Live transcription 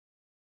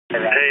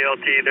Hey,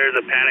 LT, there's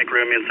a panic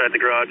room inside the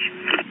garage.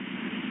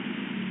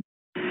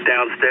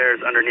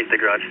 Downstairs, underneath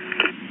the garage.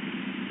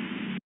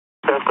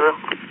 Pass through.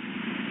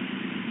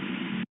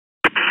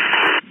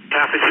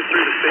 Passages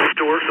through the safe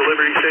door,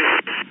 delivery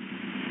safe.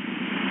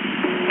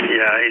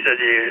 Yeah, he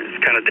says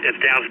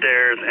it's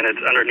downstairs and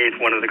it's underneath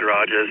one of the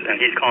garages, and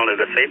he's calling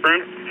it a safe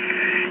room.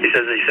 He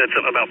said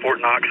something about Fort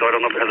Knox, so I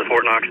don't know if it has a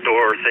Fort Knox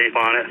door or safe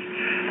on it,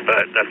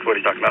 but that's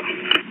what he's talking about.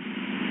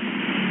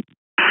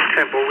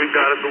 Temple, we've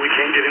got it, but we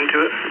can't get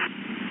into it.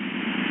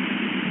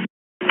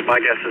 My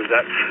guess is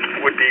that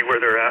would be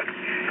where they're at.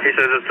 He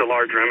says it's a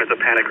large room, it's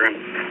a panic room.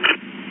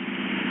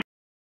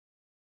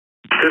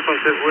 This one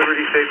says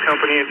Liberty Safe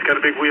Company, it's got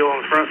a big wheel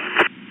on the front.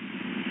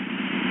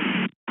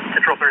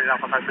 Control 30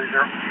 Alpha 530.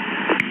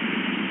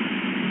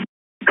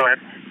 Go ahead.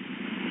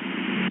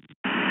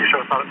 You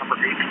show us out at number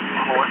 8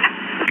 on the left.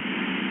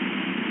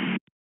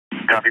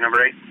 Copy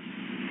number 8.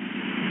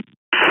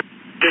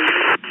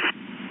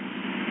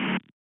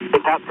 The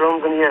top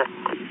drone's in here.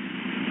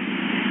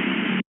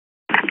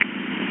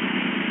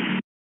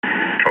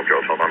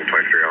 Tokyo, hold on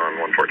 23 on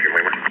 114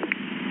 Lima.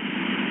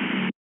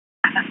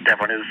 That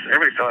one is,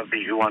 everybody still has the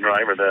U1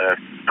 drive or the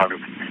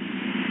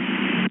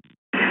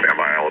Stand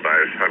by, all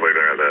dives. I believe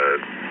they're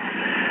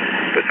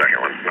the second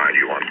one, not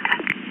U1.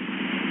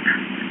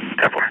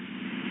 Temple.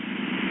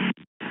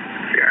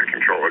 Yeah,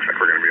 control looks like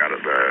we're going to be out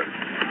of the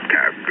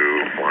cab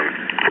goo one.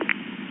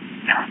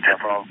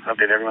 Temple,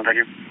 update everyone, thank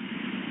you.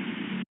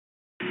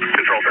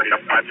 Control 30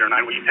 up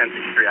 509, we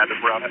 1063 address,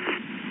 we're on it.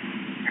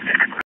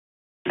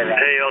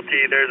 Hey, LT,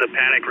 there's a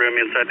panic room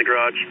inside the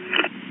garage.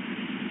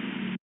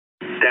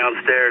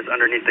 Downstairs,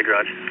 underneath the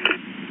garage.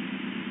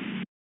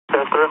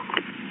 Pass through.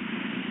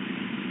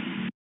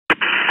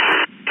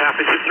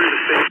 Passages through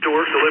the safe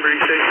door, delivery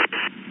safe.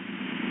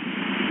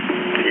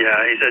 Yeah,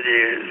 he says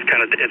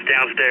it's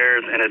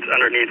downstairs and it's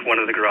underneath one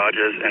of the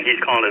garages, and he's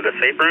calling it a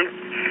safe room.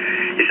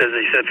 He said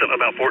something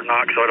about Fort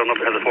Knox, so I don't know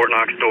if it has a Fort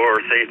Knox door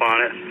or safe on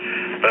it,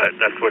 but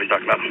that's what he's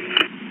talking about.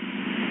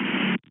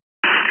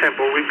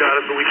 Temple, we've got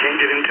it, but we can't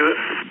get into it.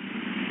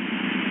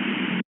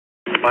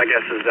 My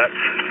guess is that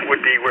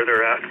would be where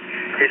they're at.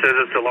 He says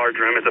it's a large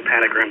room, it's a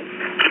panic room.